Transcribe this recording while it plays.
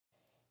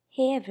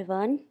Hey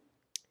everyone,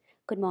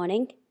 good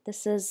morning.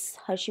 This is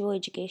Harshivo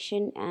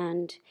Education,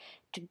 and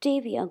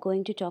today we are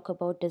going to talk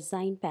about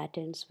design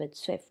patterns with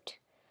Swift.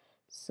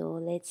 So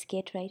let's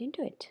get right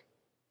into it.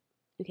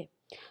 Okay,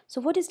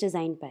 so what is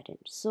design pattern?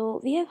 So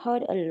we have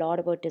heard a lot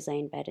about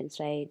design patterns,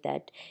 right?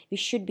 That we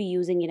should be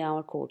using in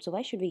our code. So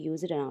why should we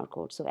use it in our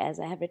code? So as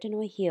I have written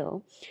over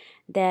here,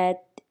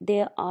 that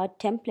there are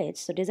templates.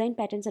 So design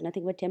patterns are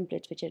nothing but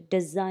templates which are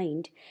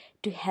designed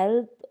to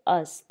help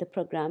us, the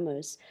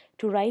programmers,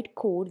 to write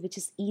code which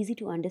is easy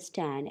to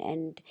understand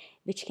and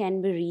which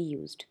can be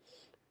reused.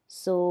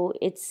 So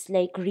it's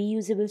like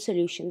reusable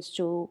solutions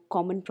to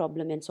common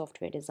problem in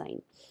software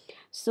design.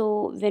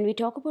 So when we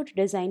talk about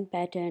design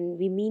pattern,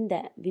 we mean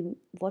that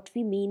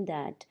we mean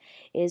that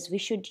is we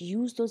should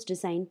use those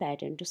design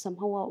pattern to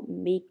somehow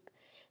make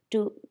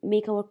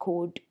our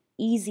code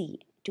easy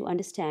to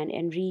understand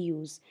and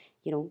reuse,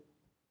 you know.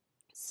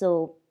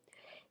 So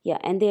yeah,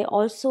 and they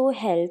also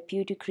help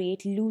you to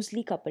create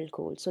loosely coupled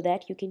code so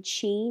that you can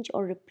change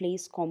or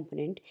replace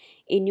component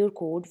in your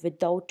code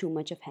without too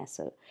much of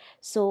hassle.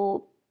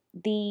 So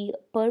the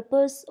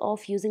purpose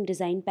of using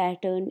design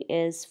pattern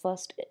is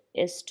first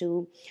is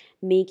to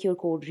make your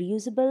code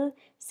reusable,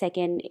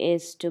 second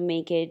is to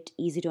make it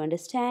easy to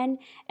understand,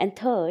 and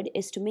third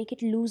is to make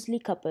it loosely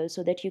coupled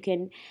so that you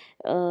can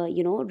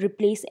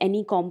replace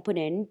any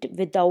component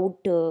without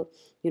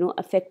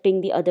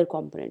affecting the other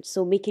components.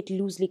 So make it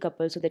loosely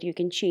coupled so that you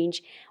can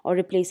change or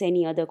replace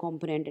any other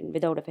component and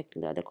without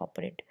affecting the other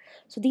component.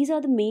 So these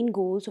are the main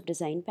goals of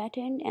design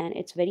pattern, and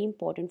it's very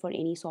important for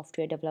any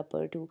software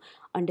developer to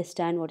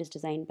understand what is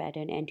design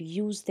pattern and to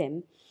use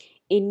them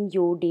in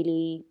your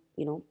daily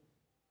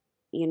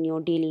in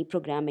your daily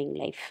programming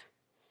life.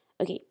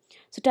 Okay,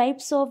 so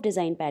types of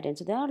design patterns.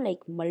 So there are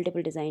like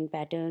multiple design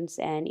patterns,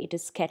 and it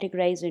is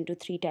categorized into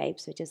three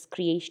types, which is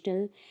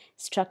creational,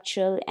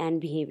 structural,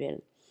 and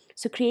behavioral.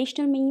 So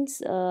creational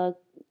means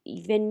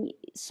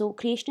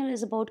creational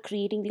is about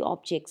creating the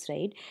objects,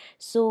 right?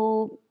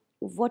 So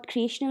what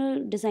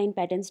creational design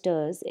patterns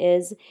does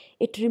is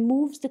it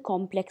removes the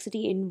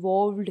complexity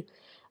involved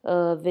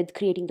with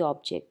creating the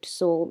object.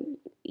 So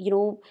you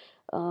know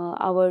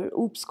our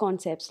oops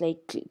concepts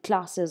like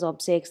classes,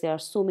 objects, there are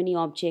so many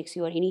objects,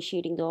 you are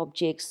initiating the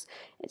objects,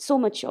 so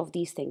much of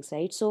these things,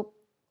 right? So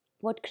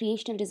what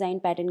creational design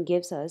pattern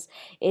gives us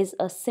is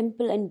a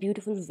simple and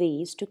beautiful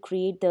ways to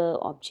create the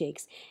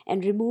objects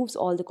and removes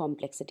all the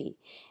complexity,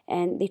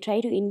 and they try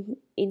to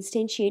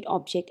instantiate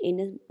object in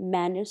a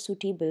manner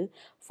suitable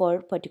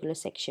for particular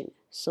section.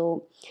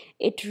 So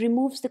it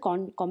removes the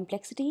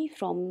complexity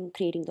from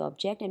creating the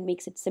object and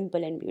makes it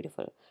simple and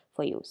beautiful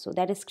for you. So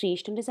that is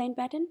creational design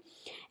pattern.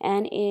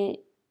 And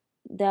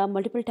there are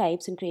multiple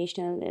types in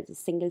creational. There's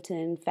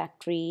singleton,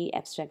 factory,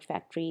 abstract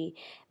factory,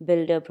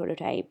 builder,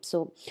 prototype.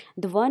 So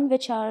the one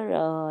which are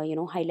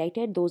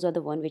highlighted, those are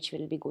the one which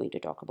we'll be going to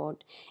talk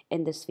about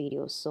in this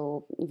video.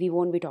 So we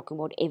won't be talking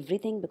about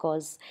everything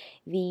because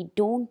we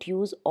don't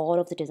use all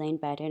of the design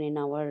pattern in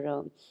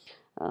our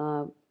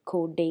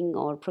coding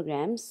or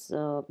programs.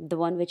 The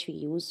one which we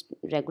use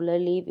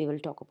regularly, we will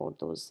talk about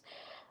those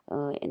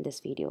in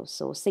this video.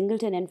 So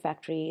singleton and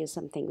factory is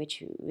something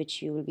which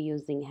you will be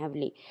using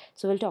heavily.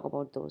 So we'll talk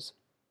about those.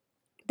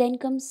 Then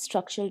comes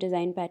structural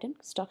design pattern.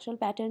 Structural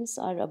patterns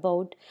are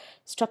about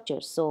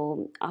structures.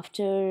 So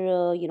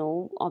after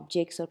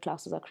objects or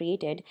classes are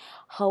created,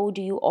 how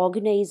do you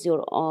organize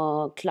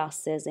your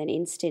classes and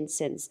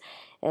instances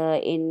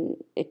in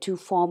to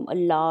form a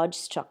large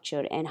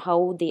structure, and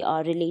how they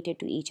are related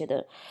to each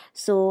other.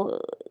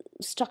 So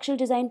structural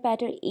design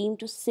pattern aim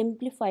to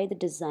simplify the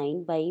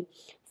design by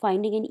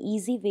finding an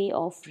easy way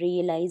of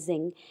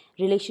realizing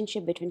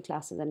relationship between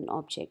classes and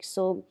objects.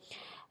 So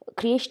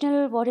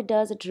creational, what it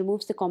does, it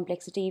removes the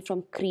complexity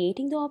from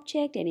creating the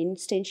object and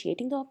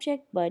instantiating the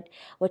object. But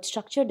what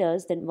structure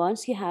does, then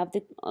once you have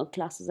the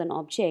classes and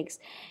objects,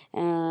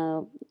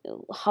 uh,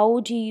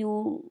 how do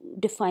you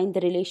define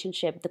the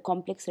relationship, the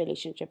complex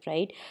relationship,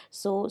 right?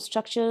 So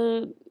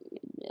structural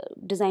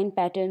design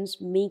patterns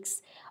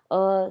makes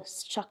a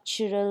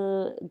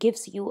structural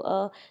gives you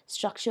a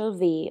structural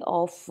way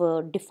of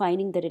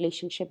defining the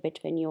relationship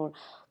between your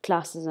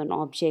classes and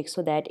objects,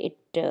 so that it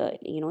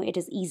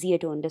is easier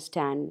to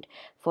understand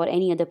for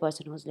any other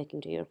person who's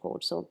looking to your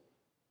code.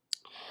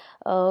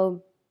 Uh,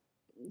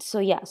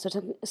 so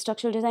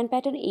structural design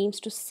pattern aims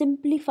to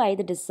simplify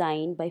the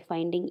design by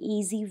finding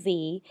easy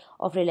way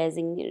of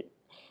realizing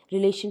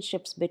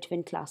relationships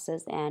between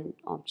classes and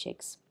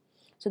objects.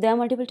 So there are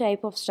multiple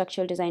type of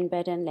structural design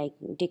pattern like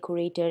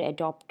decorator,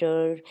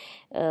 adapter,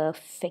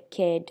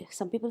 facade.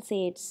 Some people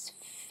say it's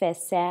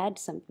facade,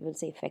 some people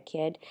say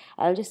facade.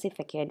 I'll just say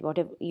facade.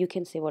 Whatever you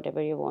can say,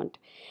 whatever you want.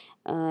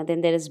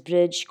 Then there is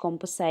bridge,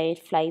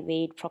 composite,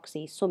 flyweight,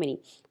 proxy, so many.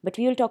 But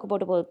we will talk about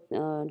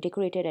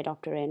decorated,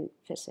 adapter, and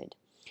facade.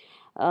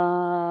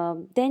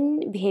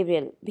 Then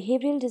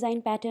behavioral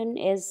design pattern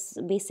is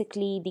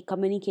basically the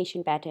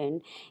communication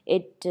pattern.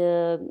 It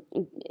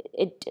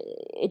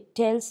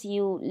tells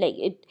you, like,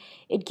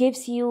 it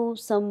gives you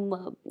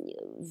some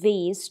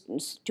ways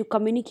to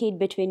communicate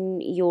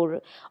between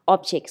your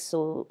objects.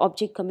 So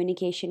object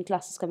communication,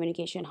 classes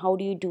communication, how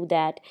do you do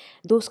that?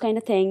 Those kind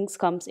of things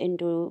comes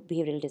into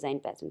behavioral design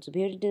pattern. So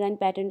behavioral design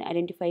pattern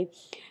identify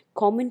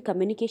common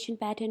communication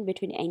pattern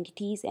between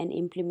entities and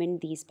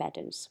implement these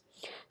patterns.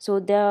 So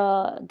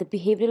the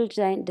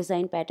behavioral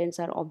design patterns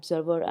are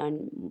observer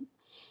and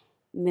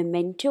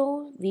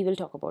memento. We will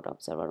talk about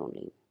observer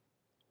only.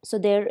 So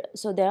there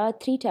are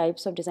three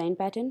types of design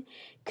pattern: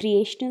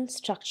 creational,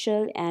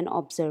 structural, and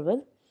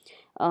observer.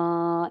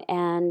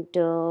 And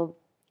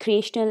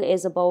creational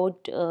is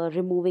about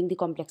removing the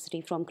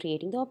complexity from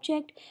creating the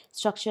object.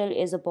 Structural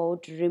is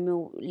about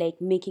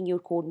making your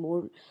code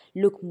more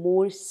look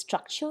more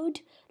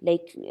structured,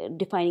 like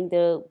defining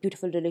the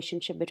beautiful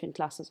relationship between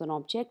classes and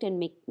object and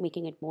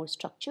making it more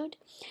structured.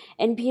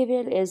 And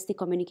behavioral is the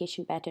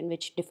communication pattern,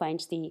 which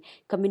defines the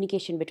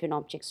communication between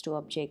objects to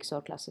objects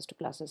or classes to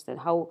classes. Then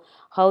how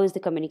is the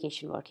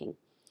communication working?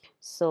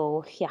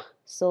 So yeah,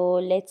 so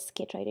let's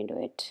get right into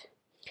it.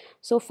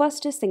 So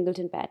first is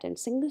Singleton pattern.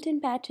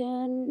 Singleton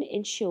pattern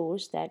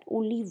ensures that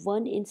only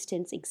one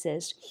instance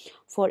exists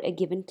for a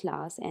given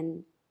class,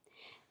 and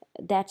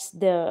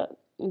there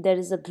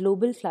is a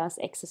global class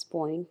access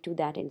point to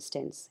that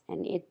instance,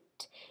 and it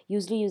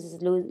usually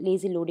uses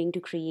lazy loading to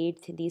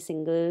create the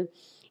single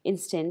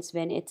instance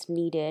when it's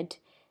needed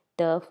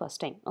the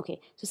first time. Okay,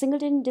 so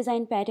Singleton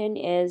design pattern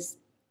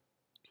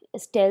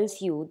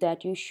tells you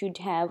that you should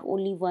have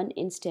only one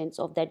instance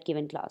of that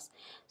given class.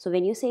 So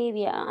when you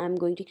say I'm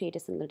going to create a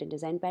singleton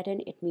design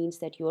pattern, it means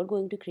that you are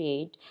going to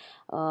create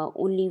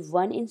only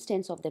one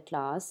instance of the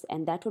class,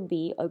 and that would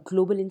be a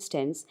global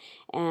instance.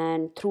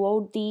 And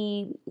throughout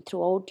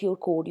your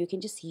code, you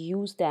can just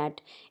use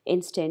that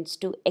instance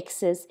to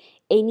access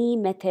any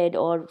method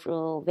or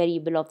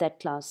variable of that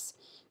class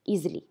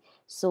easily.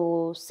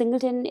 So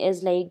singleton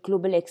is like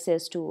global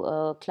access to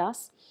a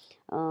class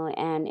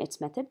and its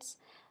methods.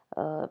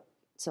 uh,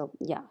 so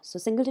yeah, so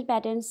singleton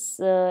patterns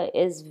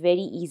is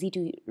very easy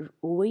to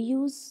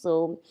overuse.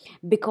 So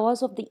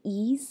because of the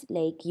ease,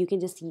 like you can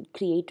just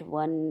create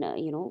one,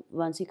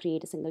 once you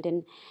create a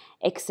singleton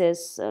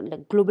access,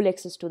 like global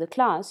access to the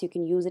class, you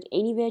can use it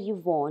anywhere you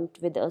want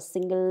with a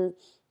single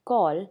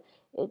call.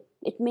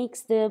 It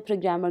makes the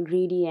programmer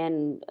greedy,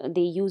 and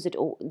they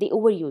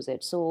overuse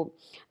it. So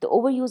the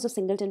overuse of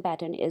singleton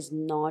pattern is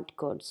not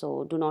good,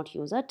 so do not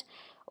use it,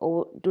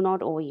 or do not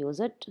overuse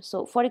it.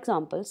 So for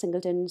example,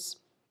 singletons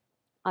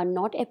are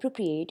not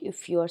appropriate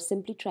if you are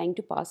simply trying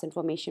to pass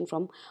information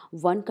from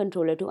one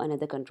controller to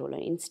another controller.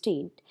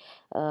 Instead,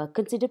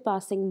 consider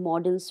passing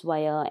models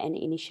via an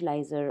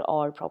initializer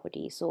or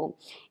property. So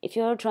if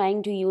you're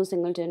trying to use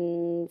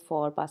singleton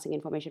for passing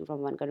information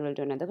from one controller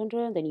to another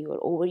controller, then you are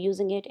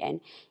overusing it,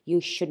 and you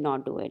should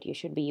not do it. You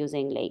should be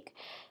using like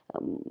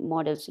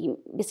models.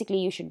 Basically,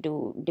 you should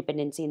do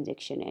dependency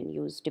injection and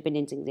use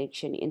dependency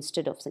injection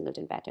instead of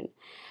singleton pattern.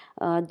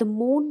 The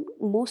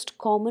most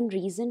common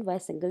reason why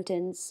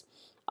singletons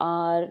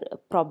are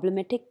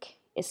problematic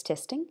is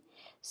testing.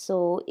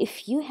 So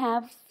if you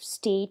have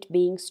state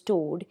being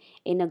stored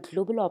in a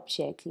global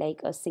object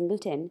like a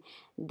singleton,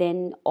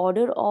 then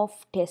order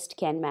of the test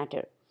can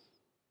matter,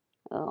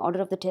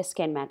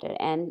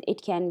 and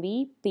it can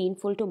be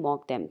painful to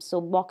mock them.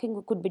 So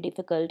mocking could be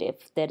difficult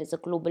if there is a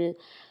global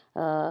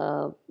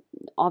uh,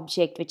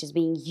 object which is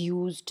being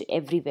used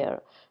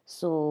everywhere.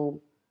 So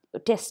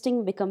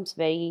testing becomes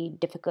very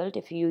difficult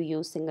if you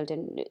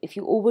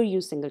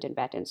overuse singleton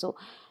pattern. So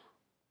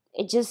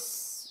it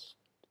just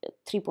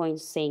 3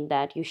 points saying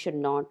that you should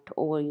not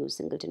overuse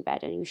singleton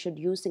pattern. You should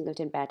use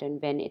singleton pattern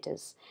when it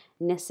is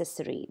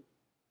necessary,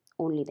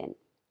 only then.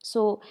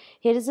 So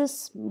here is a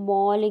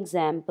small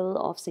example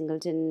of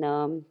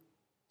singleton,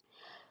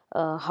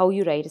 how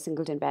you write a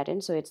singleton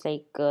pattern. So it's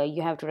like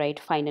you have to write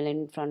final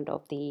in front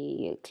of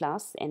the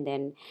class, and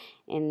then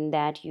in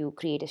that you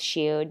create a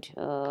shared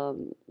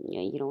variable,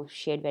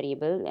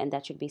 and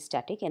that should be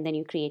static. And then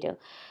you create a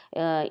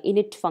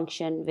init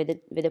function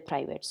with a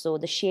private. So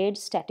the shared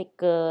static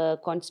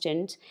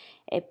constant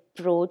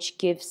approach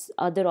gives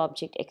other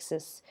object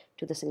access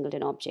to the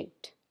singleton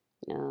object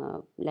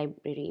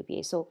library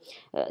API. So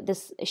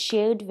this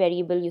shared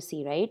variable you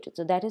see, right?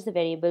 So that is the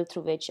variable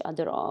through which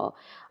other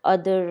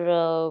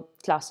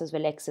classes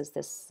will access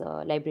this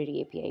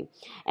library API.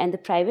 And the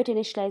private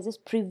initializers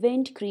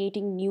prevent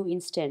creating new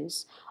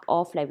instance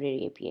of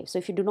library API. So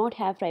if you do not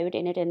have private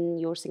init in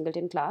your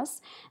singleton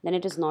class, then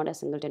it is not a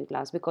singleton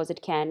class, because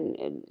it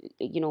can,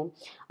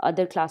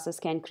 other classes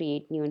can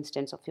create new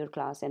instance of your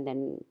class, and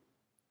then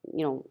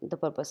the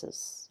purpose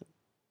is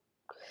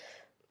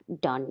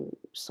done.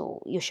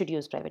 So you should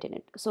use private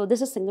init. So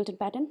this is singleton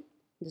pattern.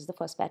 This is the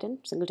first pattern.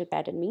 Singleton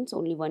pattern means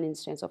only one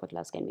instance of a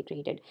class can be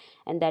created,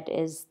 and that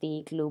is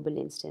the global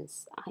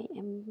instance. I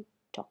am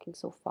talking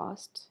so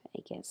fast,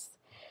 I guess.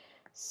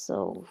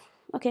 So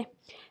okay,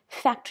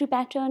 factory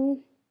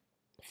pattern.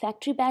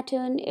 Factory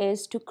pattern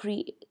is to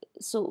create.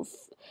 So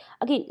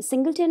again,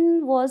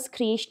 Singleton was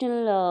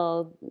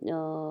creational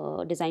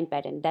design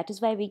pattern. That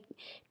is why we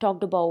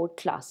talked about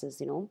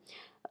classes,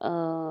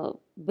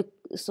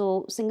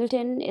 so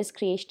Singleton is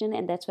creational,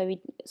 and that's why we,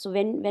 so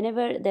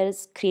whenever there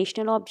is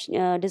creational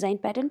design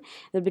pattern,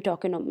 we'll be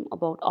talking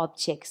about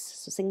objects.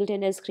 So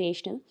Singleton is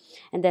creational,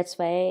 and that's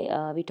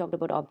why we talked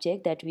about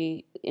object, that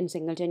we in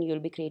Singleton you'll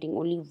be creating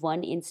only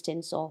one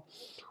instance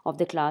of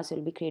the class.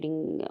 You'll be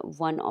creating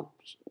one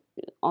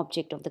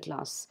object of the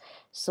class.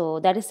 So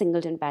that is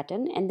Singleton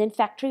pattern. And then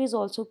factory is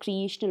also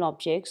creational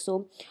object.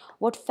 So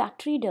what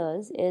factory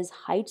does is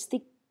hides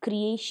the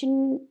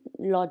creation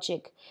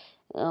logic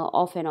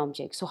of an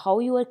object. So how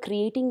you are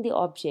creating the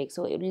object.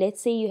 So let's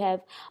say you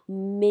have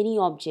many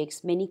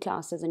objects, many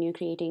classes, and you're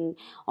creating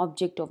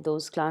object of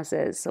those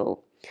classes.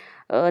 So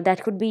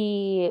that could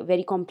be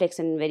very complex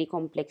and very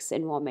complex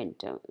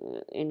environment,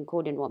 in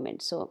code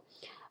environment. So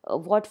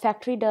what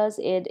factory does,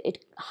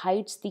 it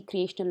hides the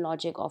creational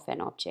logic of an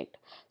object.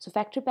 So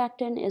factory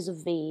pattern is a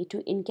way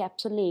to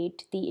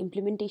encapsulate the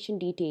implementation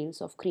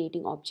details of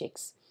creating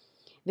objects,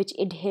 which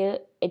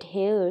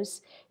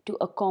adheres to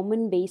a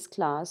common base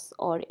class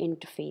or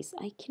interface.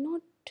 I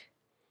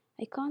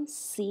can't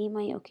see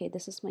my, okay,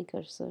 this is my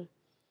cursor.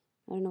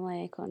 I don't know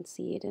why I can't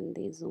see it in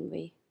the zoom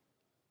way.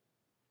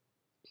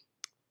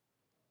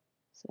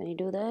 So when you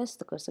do this,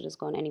 the cursor is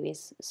gone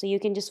anyways. So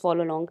you can just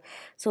follow along.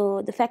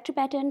 So the factory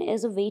pattern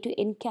is a way to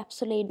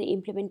encapsulate the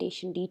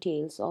implementation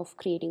details of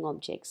creating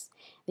objects,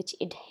 which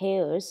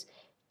adheres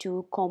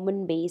to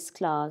common base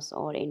class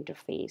or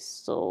interface.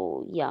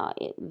 So yeah,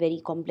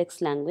 very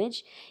complex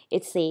language.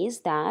 It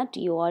says that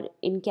you are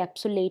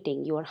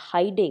encapsulating, you are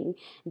hiding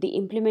the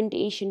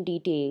implementation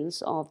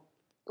details of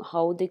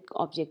how the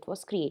object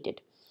was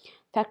created.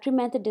 Factory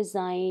method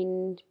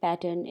design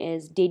pattern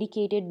is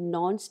dedicated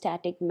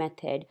non-static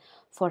method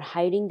for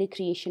hiding the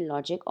creation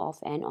logic of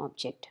an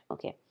object.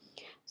 Okay,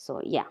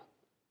 so yeah.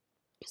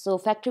 So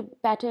factory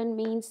pattern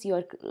means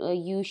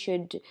you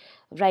should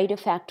write a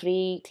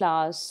factory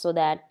class so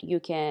that you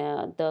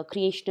can, the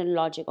creational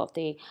logic of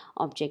the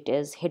object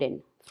is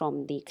hidden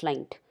from the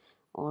client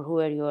or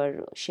whoever you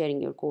are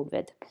sharing your code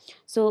with.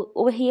 So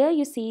over here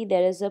you see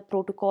there is a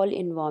protocol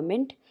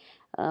environment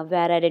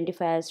where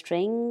identifier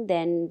string,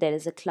 then there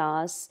is a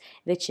class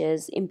which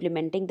is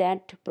implementing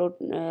that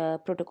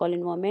protocol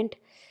environment.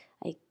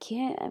 I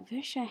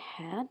wish I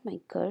had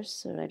my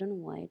cursor. I don't know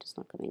why it is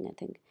not coming. I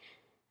think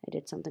I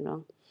did something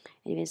wrong.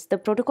 Anyways, the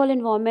protocol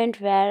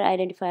environment where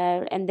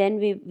identifier, and then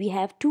we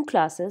have two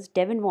classes,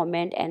 dev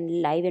environment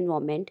and live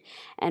environment,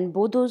 and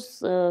both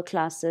those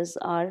classes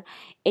are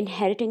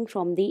inheriting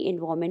from the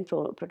environment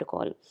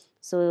protocol.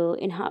 So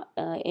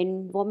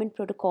environment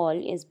protocol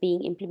is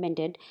being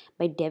implemented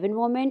by dev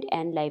environment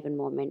and live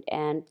environment,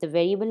 and the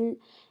variable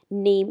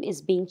name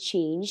is being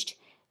changed.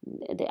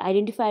 The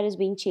identifier is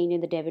being changed.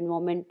 In the dev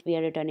environment we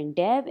are returning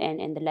dev, and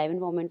in the live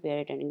environment we are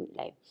returning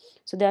live.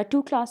 So there are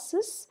two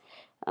classes,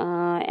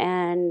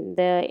 and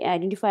the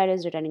identifier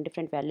is returning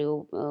different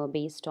value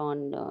based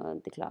on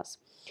the class.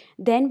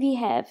 Then we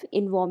have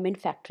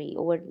environment factory.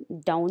 Over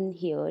down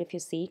here, if you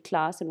see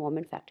class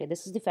environment factory,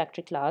 this is the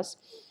factory class.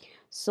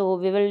 So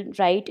we will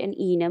write an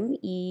enum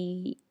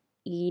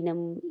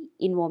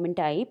environment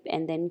type,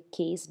 and then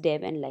case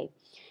dev and live,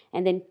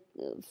 and then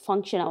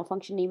function, our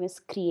function name is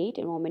create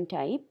environment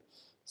type.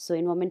 So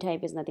environment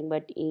type is nothing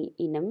but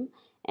enum,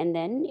 and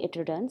then it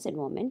returns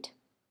environment.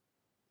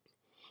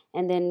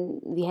 And then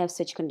we have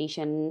switch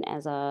condition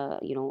as a,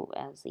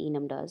 as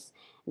enum does.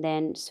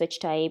 Then switch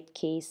type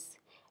case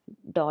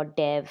dot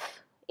dev.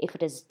 If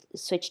it is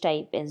switch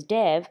type as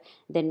dev,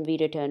 then we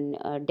return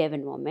dev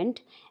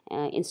environment,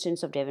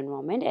 instance of dev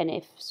environment. And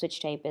if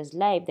switch type is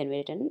live, then we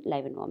return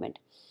live environment.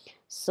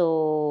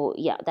 So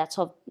yeah, that's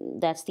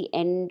the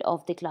end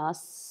of the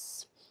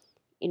class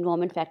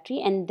environment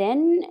factory. And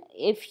then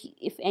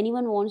if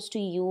anyone wants to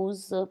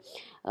use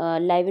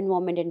live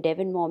environment and dev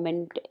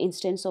environment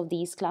instance of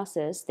these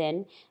classes,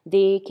 then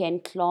they can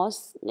call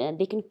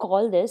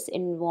this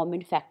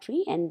environment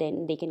factory, and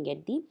then they can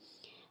get the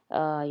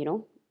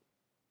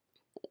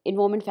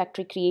environment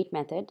factory create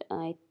method.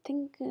 I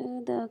think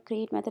the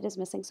create method is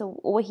missing. So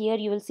over here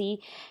you will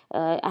see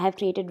I have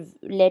created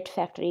let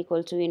factory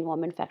equal to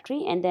environment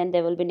factory, and then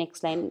there will be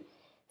next line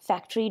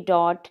factory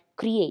dot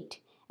create,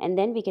 and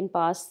then we can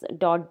pass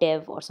dot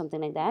dev or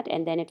something like that,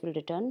 and then it will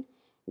return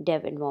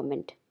dev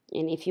environment.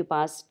 And if you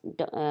pass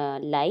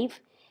live,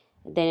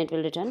 then it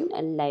will return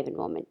a live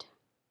environment.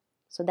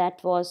 So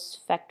that was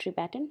factory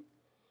pattern.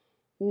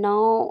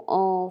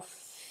 Now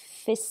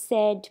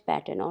facade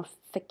pattern or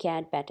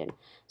facade pattern.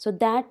 So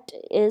that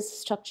is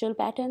structural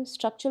pattern.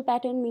 Structural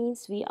pattern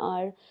means we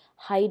are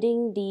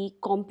hiding the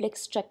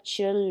complex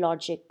structural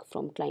logic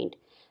from client.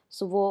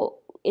 So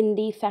in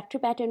the factory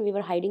pattern we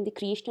were hiding the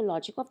creational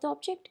logic of the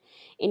object.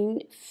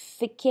 In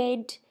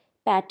facade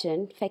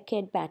pattern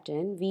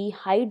we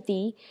hide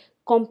the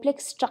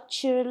complex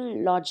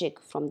structural logic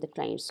from the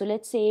client. So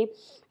let's say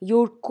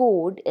your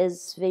code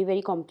is very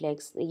very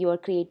complex. You are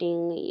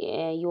creating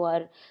you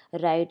are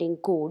writing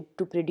code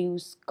to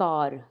produce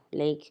car,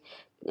 like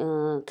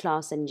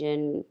class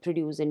engine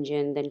produce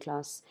engine, then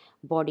class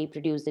body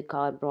produce the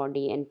car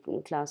body, and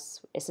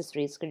class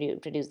accessories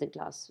produce the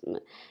class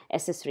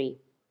accessory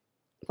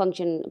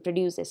function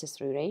produce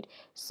accessory, right?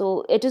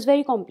 So it is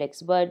very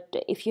complex. But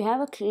if you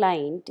have a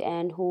client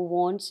and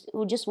who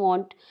just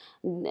want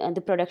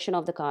the production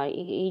of the car,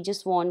 he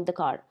just want the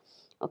car,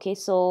 okay,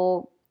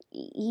 so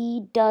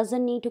he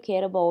doesn't need to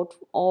care about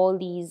all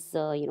these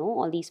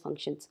all these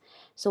functions.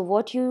 So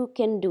what you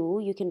can do,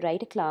 you can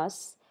write a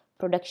class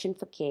production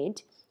for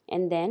kid,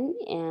 and then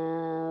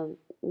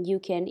you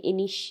can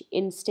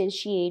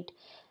instantiate.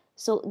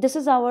 So this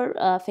is our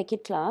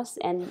Facade class,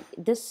 and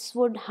this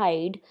would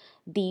hide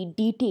the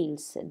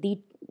details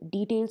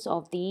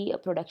of the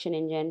production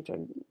engine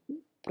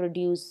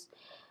produce,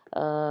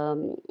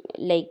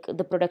 like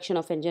the production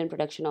of engine,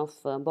 production of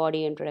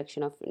body, and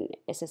production of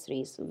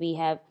accessories. We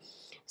have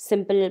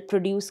simple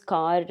produce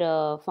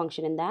car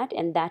function in that,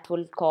 and that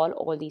will call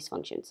all these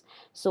functions.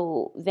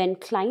 So when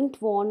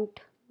client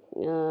want,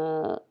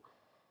 uh,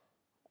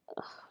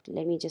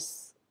 let me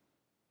just,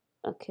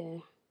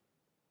 okay,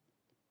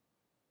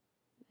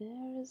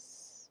 where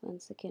is, one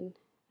second,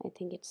 I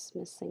think it's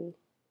missing.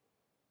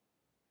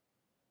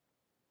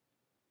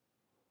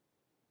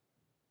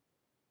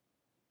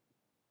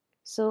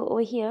 So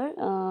over here,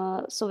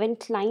 so when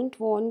client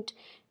want,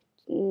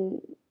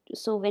 mm,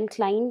 so when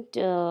client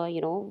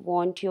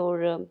want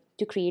your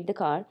to create the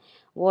car,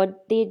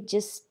 what they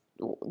just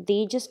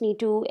need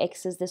to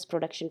access this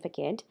production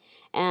facade,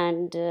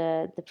 and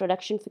the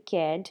production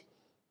facade,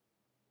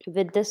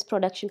 with this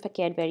production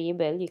facade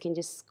variable, you can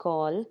just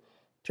call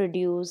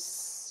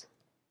produce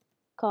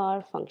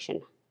car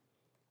function,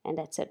 and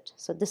that's it.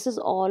 So this is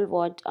all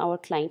what our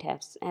client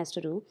has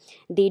to do.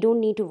 They don't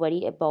need to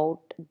worry about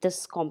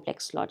this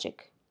complex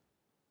logic,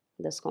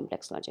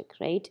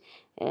 right?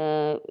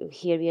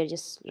 Here we are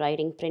just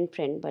writing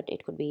print, but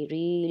it could be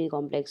really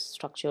complex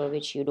structure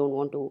which you don't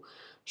want to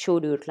show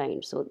to your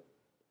client. So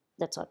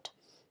that's what.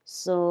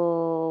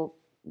 So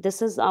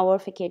this is our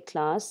facade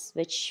class,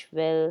 which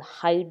will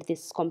hide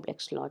this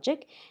complex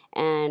logic,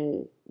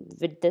 and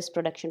with this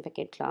production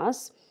facade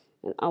class,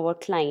 our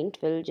client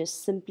will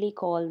just simply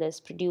call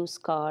this produce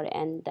car,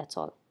 and that's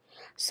all.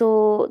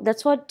 So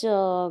that's what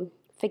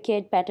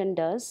facade pattern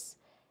does.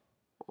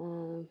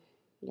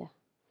 Yeah.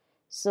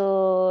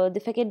 So the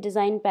Facade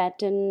design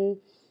pattern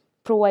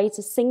provides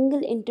a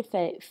single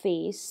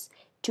interface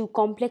to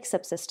complex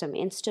subsystem.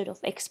 Instead of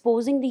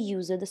exposing the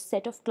user the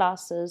set of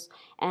classes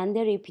and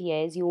their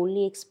APIs, you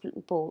only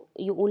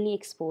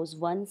expose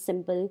one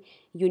simple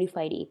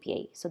unified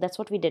API. So that's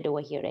what we did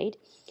over here, right?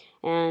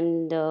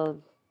 And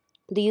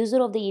the user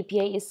of the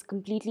API is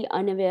completely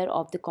unaware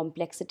of the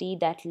complexity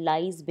that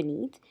lies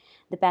beneath.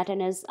 The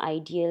pattern is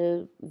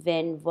ideal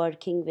when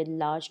working with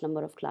large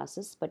number of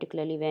classes,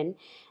 particularly when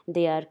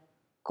they are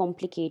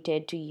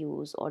complicated to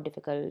use or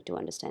difficult to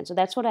understand. So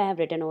that's what I have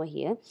written over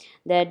here,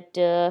 that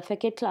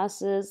facade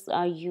classes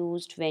are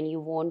used when you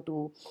want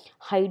to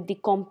hide the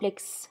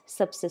complex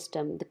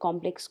subsystem, the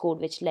complex code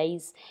which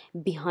lies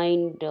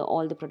behind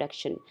all the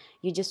production.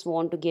 You just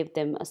want to give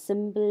them a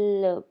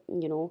simple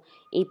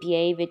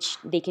API which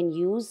they can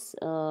use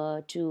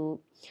to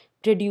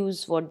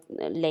produce what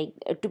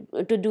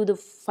to do the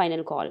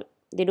final call.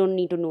 They don't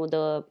need to know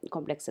the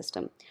complex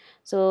system.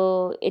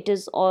 So it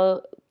is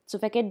all. So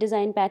Facade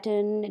design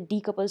pattern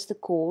decouples the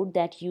code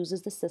that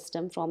uses the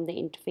system from the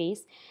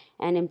interface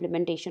and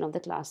implementation of the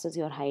classes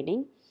you're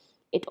hiding.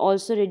 It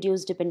also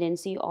reduces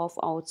dependency of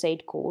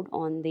outside code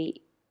on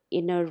the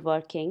inner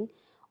working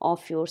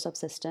of your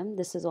subsystem.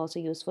 This is also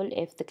useful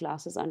if the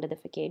classes under the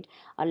facade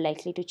are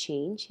likely to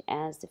change,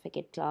 as the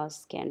facade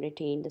class can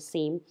retain the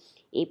same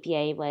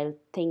API while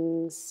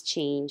things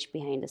change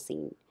behind the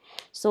scene.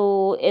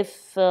 So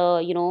if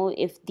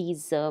if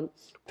these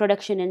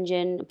produce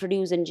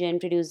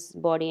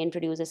body, and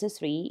produce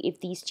accessory,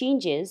 if these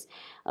changes,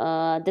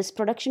 this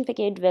production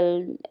facade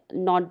will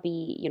not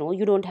be,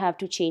 you don't have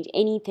to change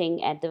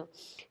anything at the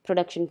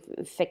production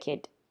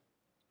facade.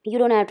 You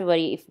don't have to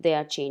worry if they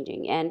are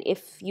changing. And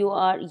if you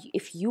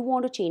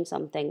want to change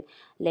something,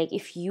 like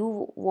if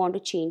you want to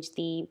change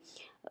the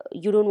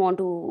you don't want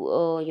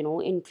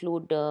to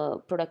include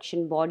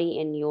production body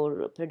in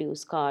your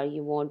produce car,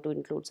 you want to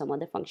include some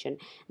other function,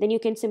 then you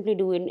can simply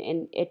do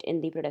in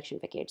the production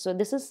facade. So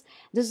this is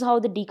how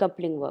the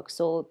decoupling works.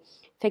 So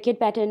facade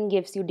pattern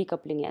gives you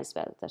decoupling as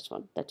well. That's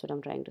what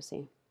I'm trying to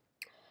say.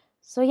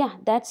 So yeah,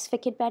 that's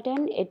facade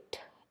pattern.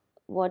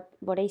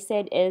 What I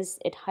said is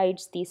it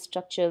hides the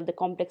structure, the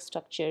complex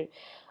structure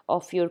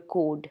of your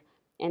code,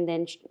 and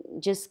then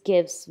just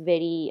gives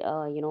very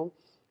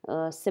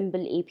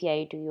simple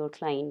API to your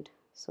client,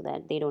 so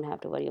that they don't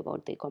have to worry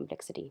about the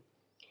complexity.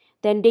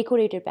 Then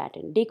decorator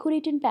pattern.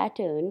 Decorator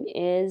pattern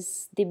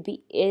is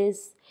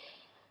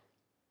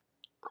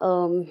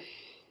um,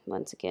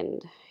 one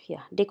second.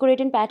 Yeah,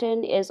 decorating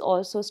pattern is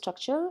also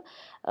structure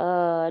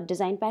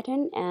design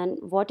pattern, and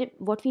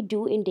what we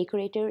do in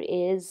decorator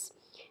is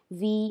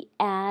we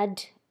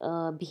add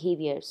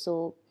behavior.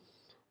 So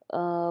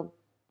uh,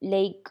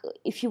 like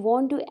if you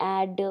want to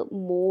add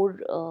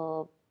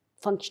more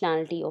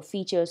functionality or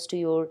features to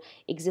your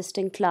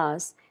existing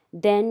class,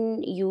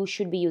 then you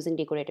should be using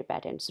decorator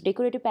pattern. So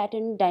decorator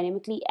pattern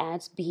dynamically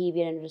adds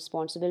behavior and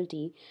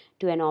responsibility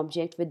to an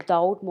object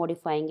without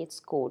modifying its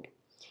code.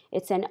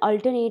 It's an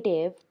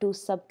alternative to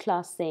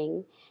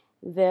subclassing,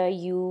 where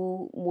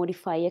you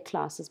modify a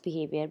class's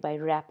behavior by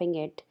wrapping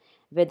it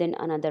within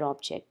another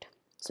object.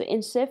 So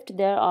in Swift,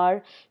 there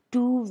are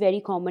two very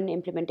common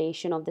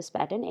implementation of this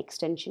pattern: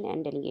 extension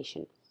and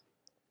delegation.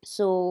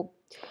 So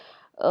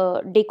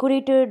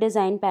decorator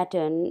design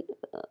pattern,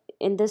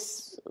 in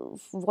this,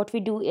 what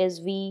we do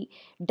is we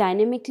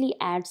dynamically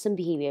add some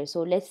behavior.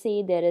 So let's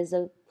say there is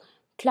a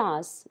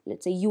class,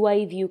 let's say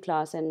UI view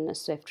class in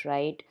Swift,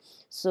 right?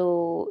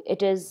 So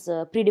it is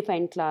a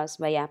predefined class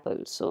by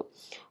Apple. So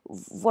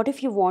what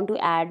if you want to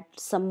add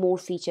some more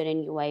feature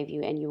in UI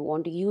view and you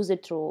want to use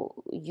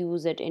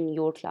it in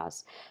your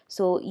class?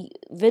 So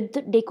with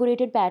the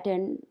decorated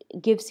pattern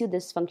gives you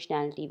this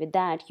functionality. With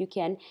that, you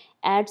can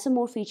add some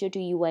more feature to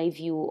UI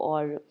view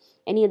or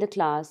any other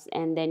class,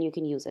 and then you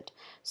can use it.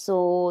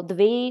 So the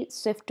way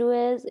Swift 2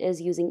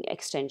 is using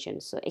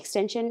extensions. So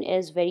extension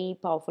is very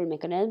powerful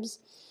mechanisms.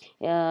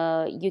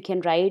 You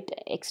can write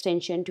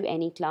extension to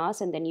any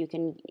class, and then you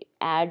can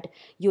add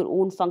your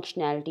own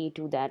functionality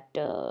to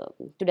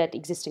that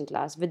existing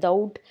class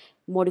without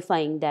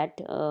modifying that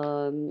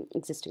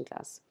existing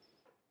class.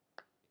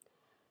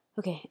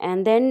 Okay,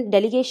 and then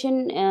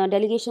delegation.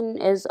 Delegation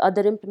is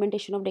other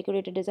implementation of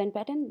decorated design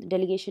pattern.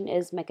 Delegation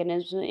is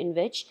mechanism in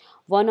which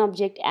one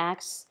object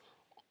acts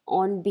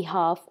on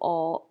behalf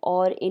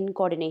or in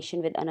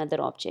coordination with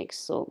another object.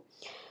 So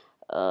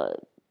uh,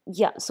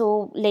 yeah,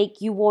 so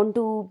like you want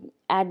to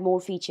add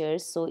more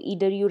features, so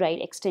either you write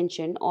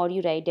extension or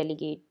you write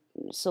delegate.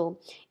 So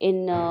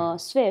in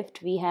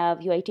Swift we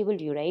have UI table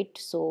view, right?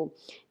 So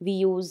we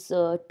use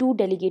two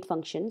delegate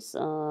functions,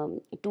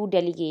 two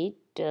delegate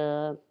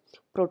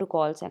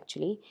protocols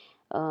actually,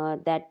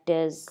 that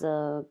is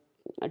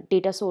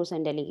data source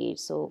and delegate.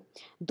 So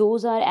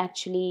those are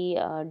actually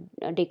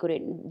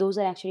those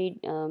are actually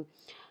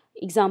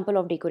example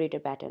of decorator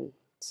pattern.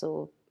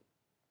 So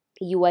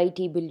UI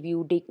table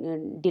view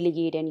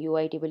delegate and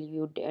UI table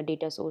view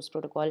data source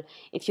protocol.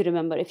 If you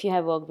remember, if you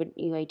have worked with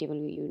UI table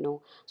view, you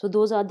know. So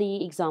those are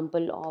the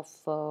example of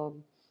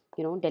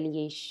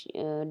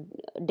delegation,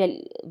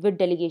 with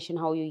delegation,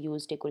 how you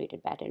use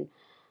decorated pattern.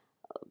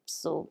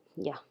 So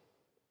yeah,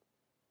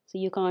 so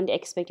you can't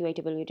expect UI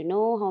table view to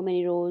know how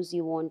many rows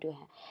you want to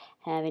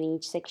have in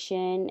each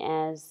section,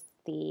 as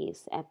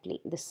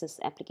this is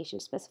application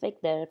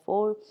specific.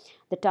 Therefore,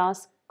 the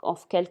task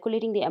of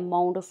calculating the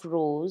amount of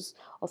rows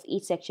of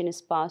each section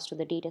is passed to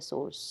the data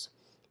source.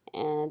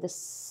 And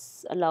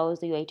this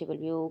allows the UI table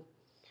view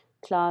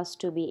class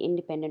to be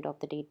independent of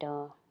the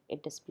data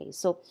it displays.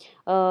 So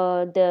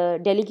the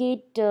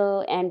delegate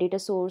and data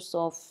source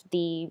of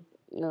the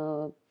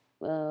uh,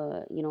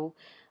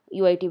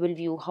 UI table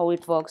view, how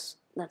it works,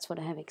 that's what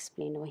I have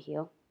explained over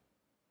here.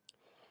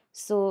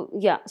 So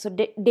yeah, so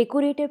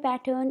decorator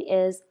pattern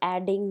is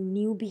adding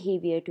new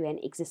behavior to an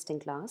existing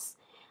class,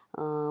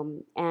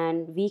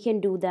 and we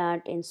can do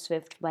that in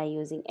Swift by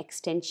using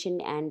extension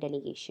and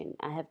delegation.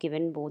 I have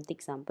given both the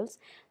examples.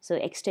 So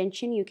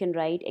extension, you can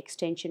write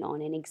extension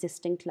on an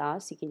existing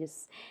class. You can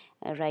just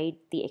write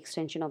the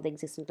extension of the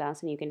existing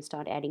class, and you can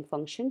start adding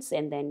functions,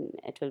 and then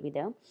it will be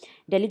there.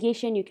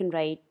 Delegation, you can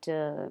write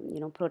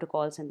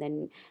protocols, and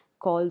then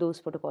call those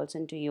protocols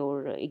into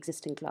your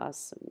existing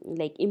class,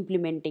 like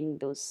implementing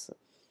those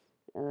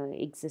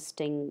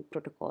existing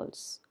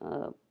protocols,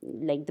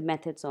 like the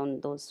methods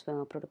on those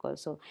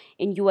protocols. So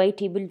in UI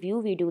table view,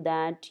 we do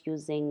that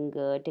using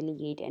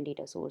delegate and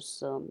data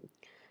source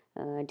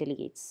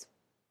delegates.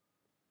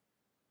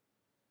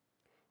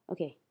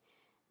 Okay,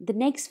 the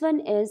next one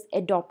is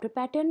adopter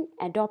pattern.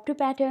 Adopter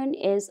pattern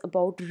is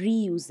about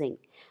reusing.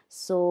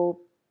 So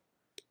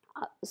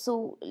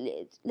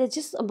let's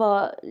just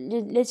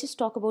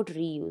talk about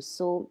reuse.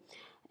 So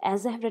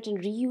as I have written,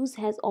 reuse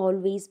has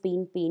always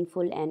been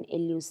painful and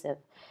elusive.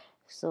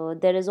 So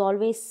there is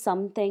always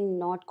something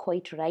not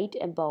quite right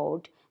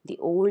about the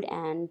old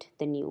and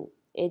the new.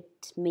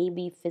 It may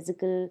be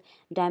physical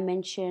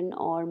dimension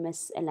or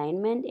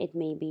misalignment, it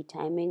may be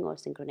timing or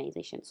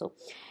synchronization. So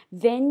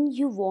when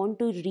you want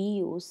to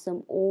reuse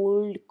some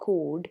old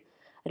code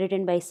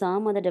written by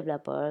some other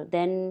developer,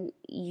 then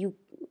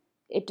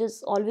it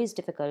is always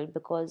difficult,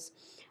 because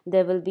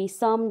there will be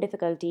some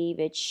difficulty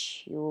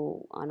which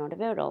you are not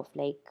aware of,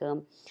 like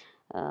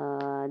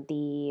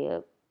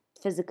the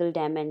physical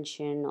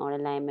dimension or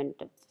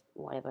alignment of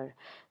whatever.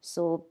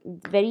 So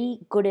very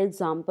good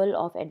example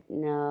of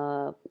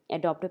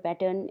adopter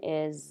pattern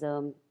is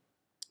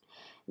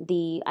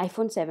the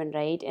iPhone 7,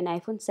 right? In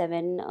iPhone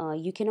 7,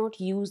 you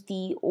cannot use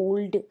the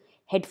old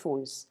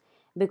headphones,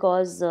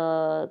 because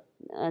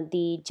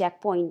the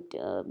jack point,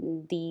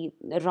 the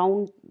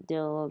round,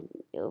 the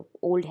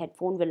old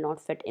headphone will not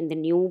fit in the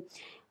new,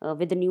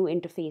 with the new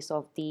interface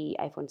of the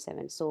iPhone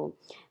 7. So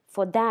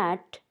for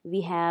that,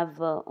 we have,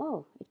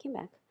 oh, it came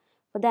back.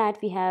 For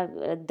that, we have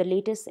the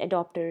latest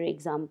adopter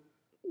exam.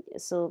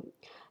 So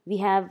we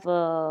have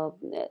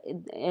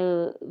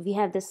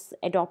this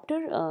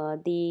adapter,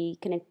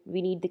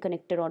 we need the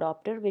connector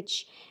adapter,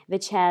 which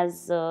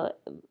has the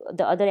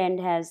other end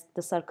has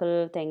the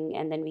circle thing,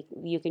 and then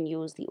you can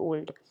use the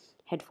old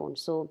headphone.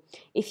 So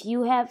if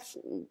you have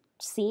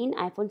seen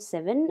iPhone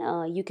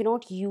 7, you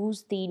cannot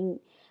use the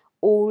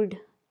old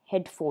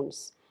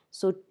headphones.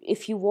 So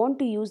if you want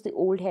to use the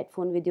old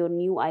headphone with your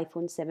new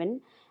iPhone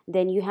 7,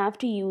 then you have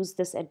to use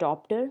this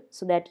adapter,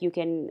 so that you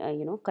can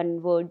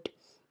convert,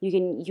 you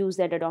can use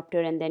that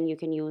adapter, and then you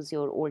can use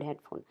your old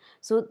headphone.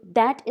 So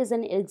that is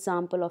an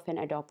example of an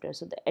adapter.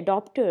 So the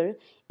adapter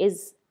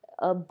is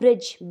a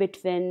bridge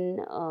between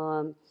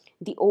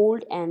the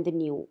old and the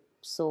new.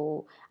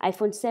 So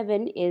iPhone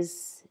 7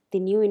 is the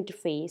new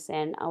interface,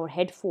 and our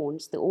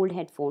headphones, the old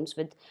headphones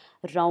with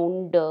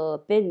round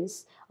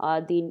pins,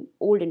 are the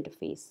old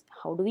interface.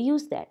 How do we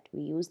use that?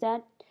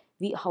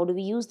 How do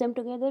we use them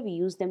together? We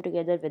use them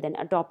together with an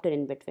adapter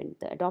in between.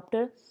 The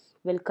adapter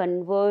will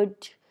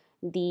convert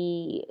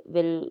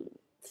will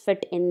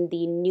fit in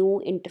the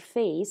new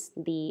interface,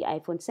 the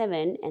iPhone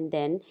 7, and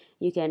then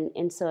you can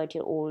insert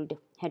your old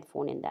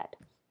headphone in that.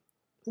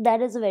 So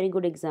that is a very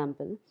good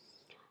example.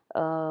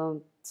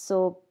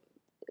 So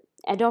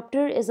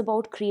adapter is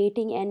about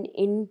creating an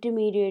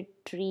intermediary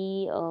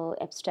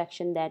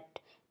abstraction that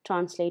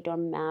translate or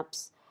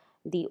maps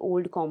the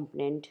old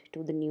component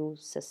to the new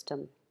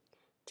system.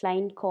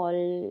 Client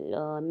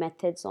call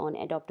methods on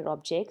adapter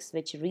objects,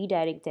 which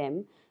redirect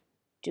them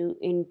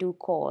into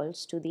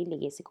calls to the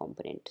legacy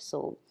component.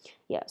 So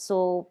yeah,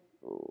 so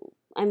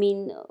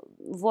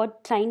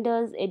what client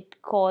does,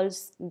 it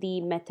calls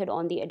the method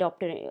on the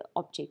adapter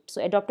object.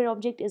 So adapter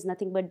object is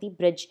nothing but the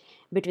bridge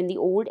between the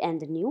old and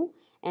the new.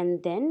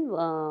 And then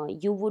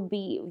your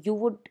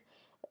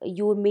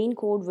main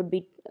code would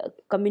be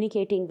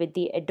communicating with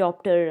the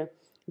adapter.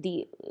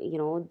 The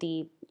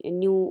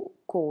new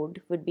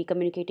code would be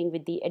communicating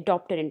with the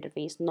adapter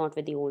interface, not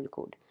with the old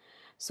code.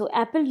 So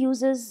Apple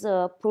uses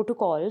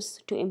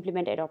protocols to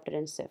implement adapter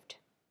in Swift.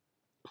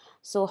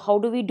 So how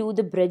do we do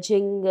the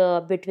bridging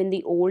between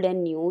the old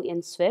and new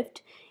in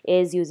Swift?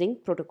 Is using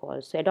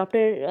protocols. So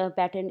adapter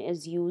pattern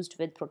is used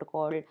with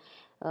protocol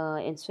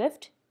in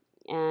Swift.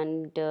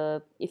 And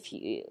if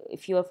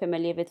you are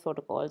familiar with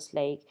protocols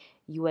like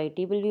UI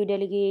table view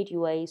delegate,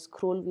 UI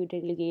scroll view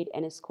delegate,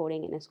 NS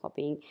coding, NS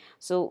copying,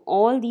 so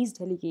all these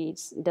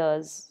delegates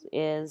does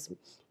is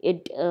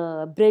it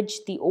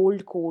bridge the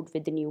old code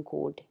with the new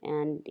code.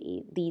 And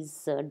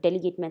these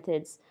delegate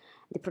methods,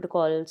 the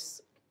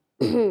protocols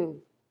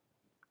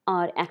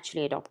are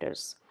actually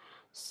adapters.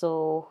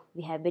 So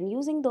we have been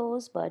using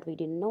those, but we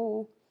didn't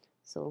know.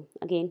 So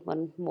again,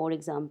 one more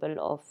example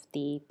of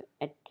the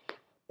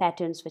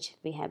patterns which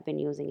we have been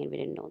using and we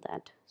didn't know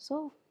that.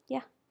 So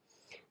yeah.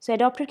 So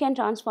adapter can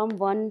transform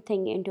one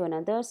thing into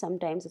another.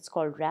 Sometimes it's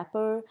called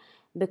wrapper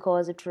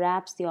because it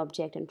wraps the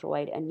object and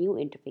provide a new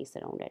interface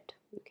around it.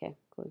 Okay,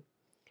 cool.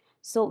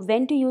 So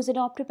when to use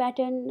adapter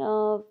pattern?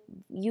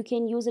 You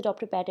can use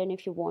adapter pattern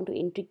if you want to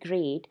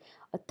integrate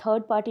a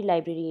third-party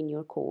library in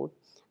your code,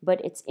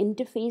 but its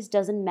interface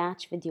doesn't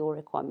match with your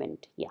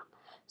requirement. Yeah.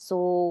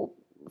 So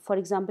for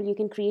example, you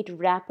can create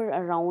wrapper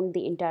around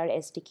the entire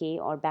SDK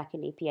or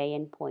backend API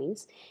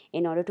endpoints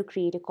in order to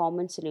create a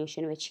common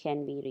solution which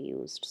can be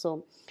reused.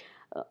 So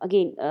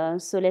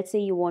so let's say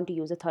you want to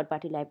use a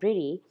third-party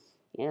library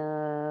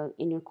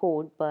in your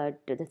code,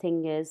 but the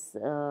thing is,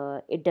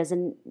 it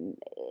doesn't,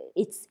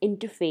 its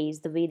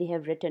interface, the way they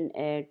have written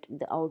it,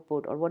 the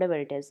output or whatever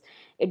it is,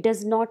 it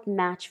does not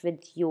match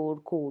with your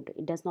code,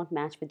 it does not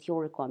match with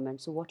your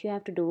requirements. So what you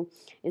have to do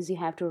is you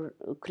have to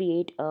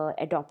create a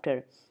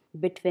adapter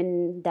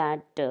between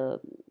that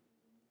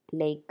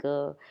like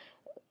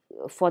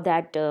for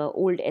that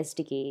old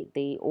SDK,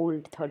 the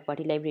old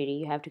third-party library.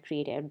 You have to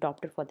create an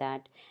adapter for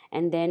that,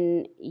 and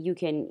then you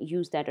can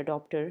use that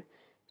adapter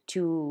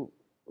to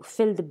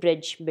fill the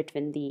bridge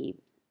between the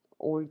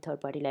old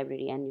third-party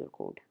library and your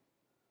code.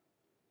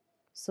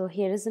 So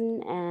here is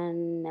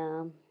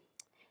an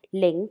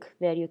link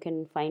where you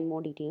can find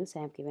more details. I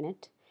have given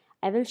it.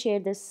 I will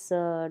share this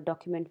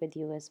document with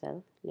you as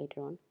well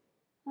later on.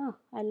 Oh,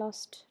 I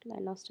lost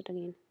it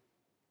again.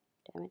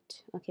 Damn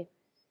it. Okay,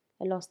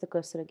 I lost the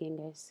cursor again,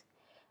 guys.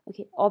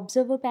 Okay,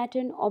 observer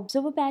pattern.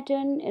 Observer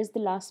pattern is the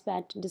last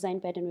design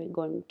pattern we're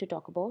going to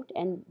talk about,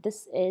 and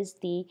this is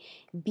the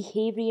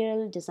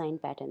behavioral design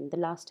pattern, the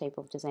last type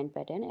of design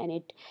pattern, and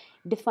it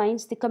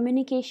defines the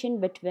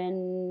communication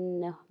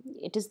between.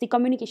 It is the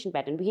communication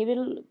pattern.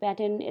 Behavioral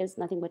pattern is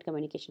nothing but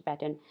communication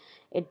pattern.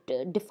 It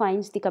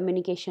defines the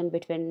communication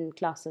between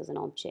classes and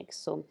objects.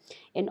 So,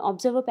 in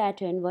observer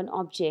pattern, one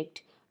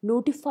object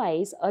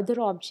notifies other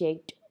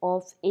object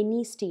of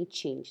any state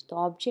change. The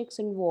objects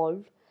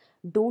involved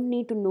don't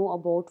need to know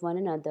about one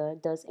another,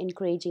 thus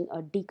encouraging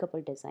a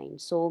decoupled design.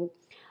 So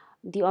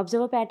the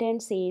observer pattern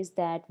says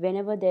that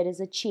whenever there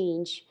is a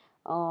change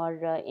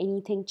or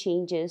anything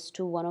changes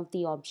to one of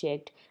the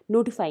object,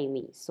 notify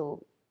me.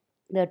 So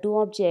there are two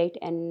objects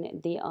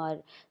and they are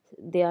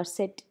they are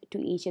set to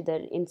each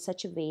other in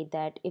such a way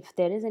that if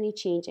there is any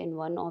change in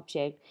one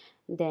object,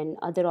 then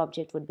other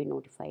object would be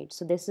notified.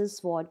 So this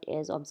is what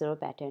is observer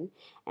pattern,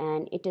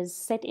 and it is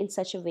set in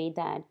such a way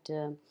that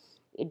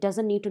it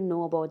doesn't need to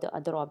know about the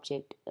other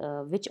object,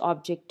 which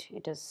object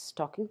it is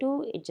talking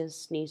to. It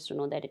just needs to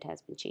know that it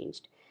has been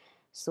changed.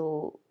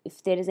 So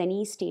if there is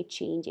any state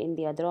change in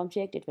the other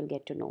object, it will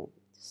get to know.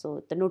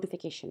 So the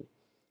notification.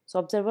 So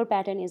observer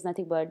pattern is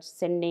nothing but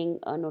sending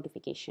a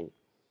notification.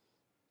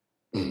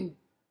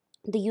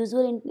 The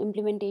usual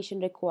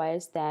implementation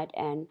requires that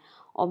an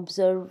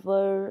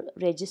observer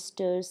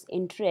registers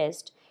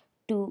interest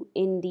to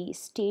in the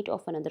state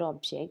of another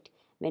object.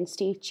 When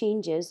state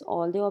changes,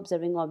 all the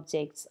observing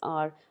objects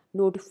are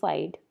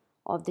notified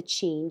of the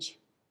change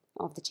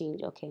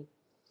Okay.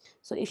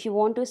 So if you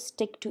want to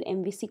stick to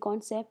MVC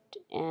concept,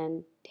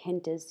 and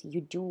hint is you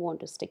do want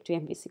to stick to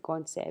MVC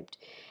concept,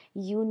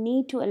 you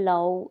need to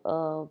allow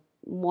a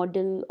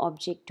model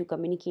object to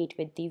communicate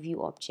with the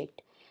view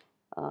object.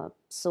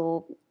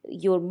 So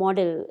your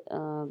model,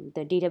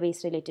 the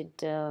database related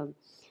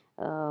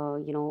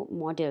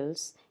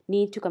models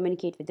need to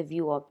communicate with the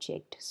view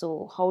object.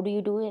 So how do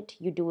you do it?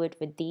 You do it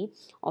with the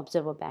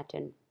observer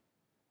pattern.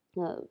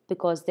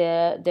 Because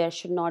there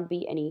should not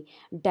be any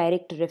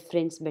direct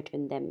reference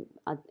between them.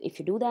 If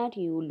you do that,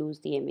 you lose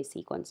the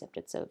MAC concept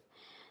itself.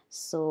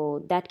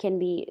 So that can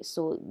be,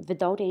 so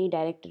without any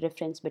direct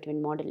reference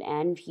between model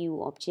and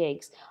view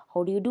objects,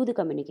 how do you do the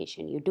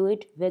communication? You do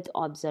it with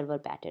observer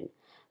pattern.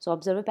 So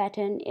observer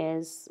pattern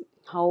is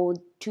how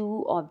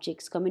two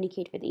objects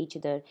communicate with each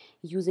other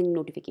using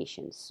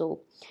notifications.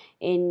 So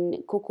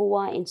in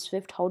Cocoa, in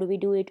Swift, how do we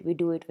do it? We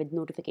do it with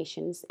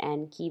notifications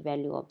and key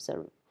value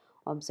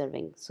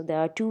observing. So there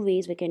are two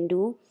ways we can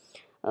do.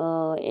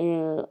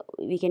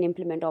 We can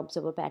implement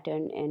observer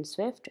pattern in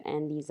Swift,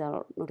 and these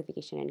are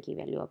notification and key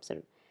value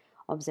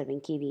observing,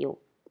 KVO.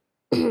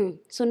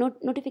 So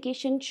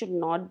notification should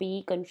not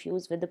be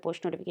confused with the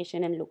push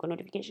notification and local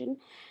notification.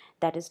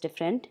 That is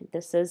different.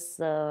 This is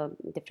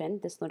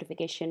different. This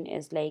notification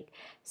is like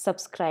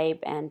subscribe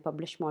and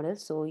publish model.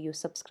 So you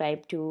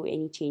subscribe to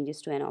any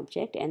changes to an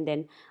object, and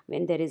then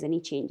when there is any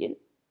change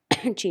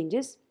in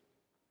changes,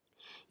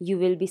 you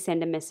will be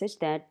sent a message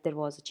that there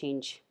was a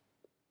change.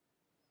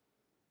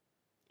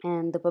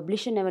 And the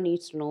publisher never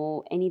needs to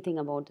know anything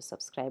about the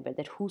subscriber,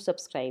 that who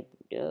subscribed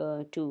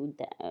to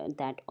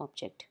that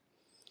object.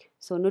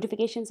 So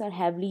notifications are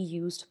heavily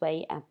used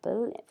by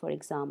Apple. For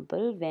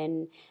example,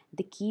 when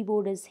the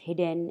keyboard is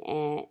hidden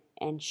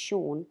and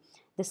shown,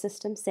 the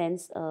system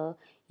sends a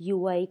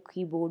UI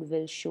keyboard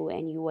will show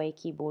and UI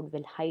keyboard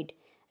will hide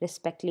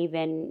respectively.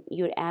 When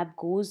your app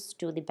goes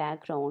to the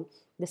background,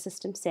 the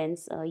system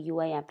sends a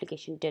UI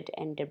application did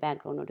enter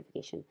background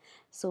notification.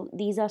 So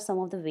these are some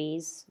of the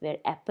ways where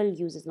Apple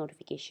uses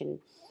notification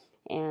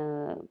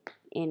uh,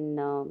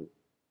 in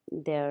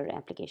their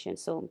application.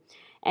 So,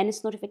 and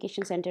it's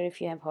notification center,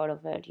 if you have heard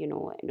of it,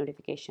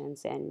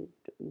 notifications, and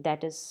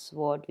that is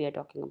what we are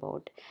talking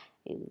about,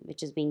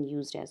 which is being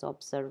used as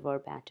observer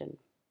pattern.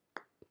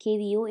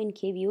 KVO, in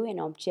KVO, an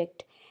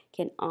object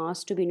can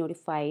ask to be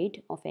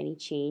notified of any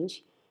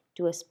change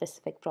to a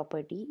specific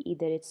property,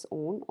 either its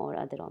own or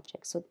other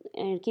objects. So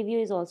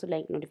KVO is also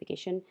like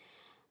notification,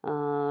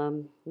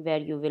 where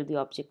you will be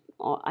object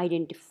or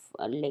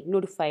like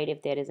notified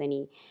if there is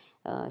any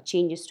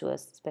changes to a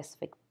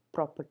specific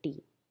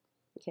property.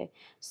 Okay,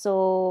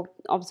 so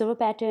observer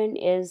pattern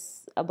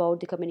is about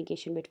the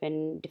communication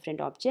between different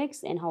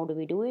objects, and how do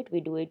we do it?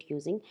 We do it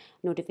using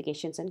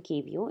notifications and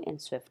KVO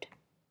and Swift.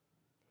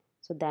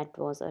 So that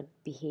was a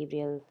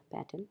behavioral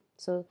pattern.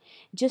 So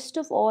just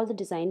of all the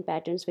design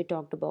patterns we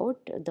talked about,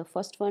 the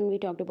first one we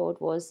talked about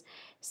was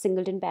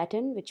Singleton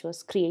pattern, which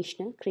was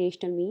creational.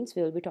 Creational means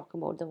we will be talking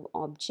about the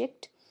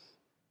object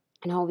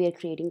and how we are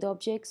creating the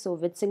object. So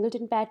with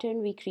Singleton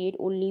pattern, we create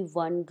only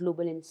one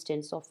global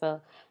instance of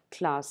a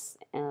class,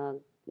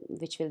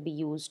 which will be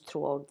used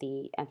throughout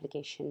the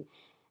application,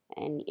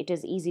 and it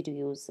is easy to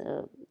use,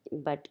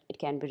 but it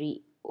can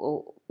be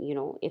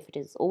if it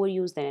is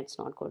overused, then it's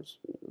not good.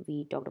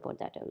 We talked about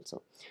that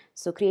also.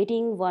 So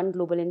creating one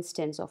global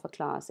instance of a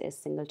class is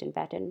Singleton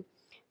pattern.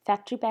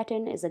 Factory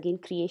pattern is again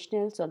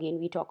creational. So again,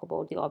 we talk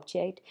about the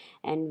object,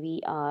 and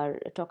we are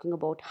talking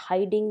about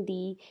hiding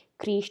the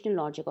creational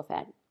logic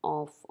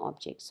of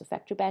objects. So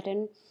factory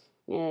pattern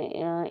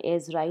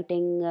is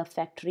writing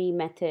factory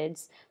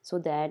methods so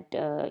that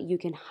you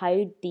can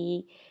hide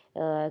the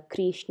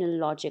creational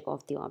logic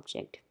of the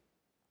object.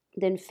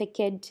 Then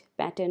Facade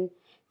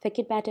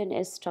pattern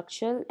is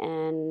structural,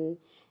 and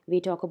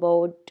we talk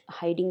about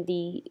hiding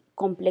the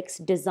complex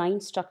design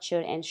structure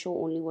and show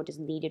only what is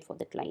needed for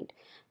the client.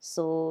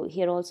 So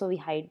here also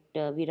we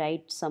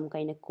write some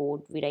kind of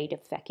code, we write a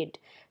Facade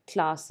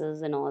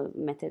classes and all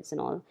methods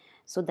and all,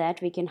 so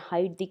that we can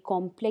hide the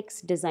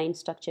complex design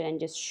structure and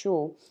just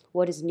show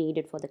what is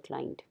needed for the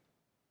client.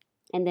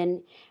 And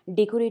then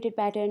decorated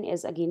pattern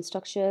is again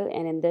structural,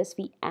 and in this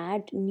we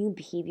add new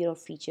behavior or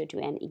feature to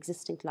an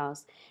existing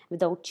class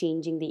without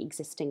changing the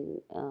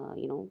existing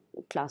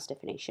class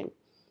definition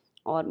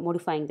or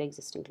modifying the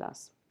existing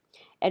class.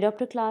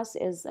 Adapter class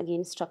is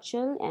again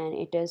structural, and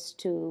it is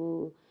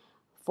to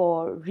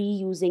for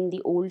reusing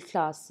the old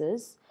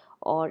classes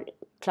or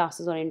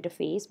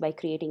interface by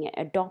creating an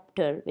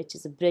adapter, which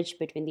is a bridge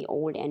between the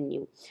old and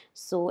new.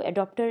 So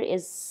adapter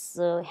is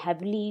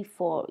heavily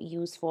for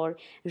use for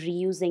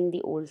reusing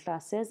the old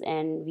classes,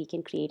 and we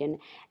can create an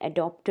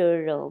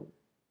adapter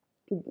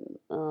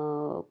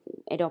uh,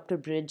 adapter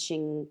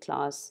bridging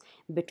class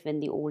between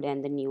the old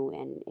and the new,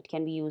 and it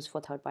can be used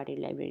for third-party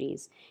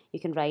libraries. You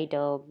can write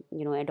a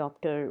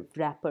adapter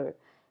wrapper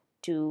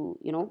to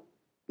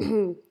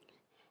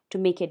to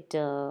make it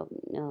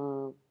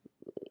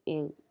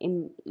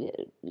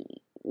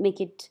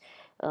make it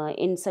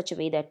in such a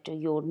way that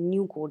your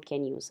new code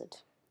can use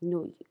it.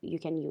 No, you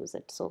can use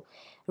it. So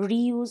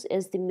reuse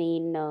is the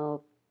main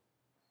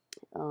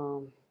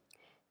um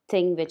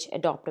thing which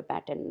adapter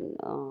pattern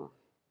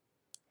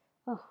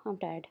oh, I'm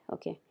tired.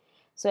 Okay.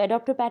 So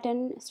adapter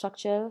pattern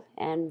structure,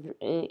 and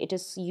it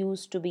is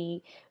used to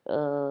be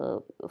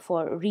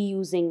for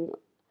reusing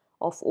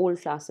of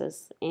old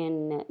classes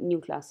and new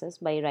classes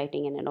by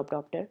writing an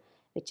adapter,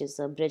 which is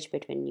a bridge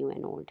between new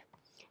and old.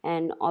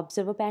 And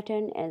observer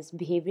pattern is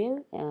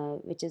behavioral,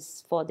 which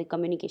is for the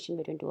communication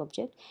between two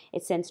objects.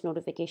 It sends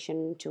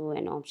notification to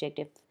an object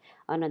if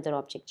another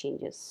object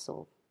changes.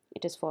 So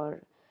it is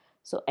for,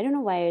 so I don't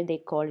know why they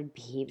call it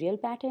behavioral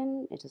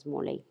pattern. It is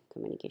more like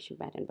communication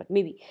pattern, but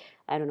maybe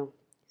I don't know.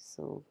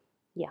 So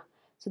yeah.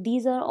 So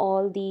these are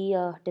all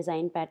the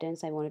design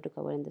patterns I wanted to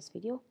cover in this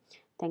video.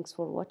 Thanks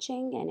for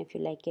watching, and if you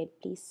like it,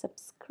 please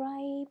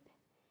subscribe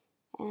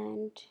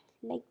and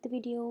like the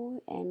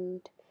video,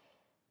 and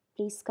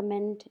please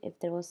comment if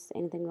there was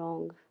anything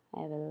wrong.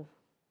 I will,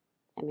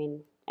 I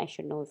mean, I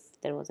should know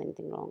if there was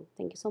anything wrong.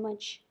 Thank you so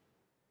much.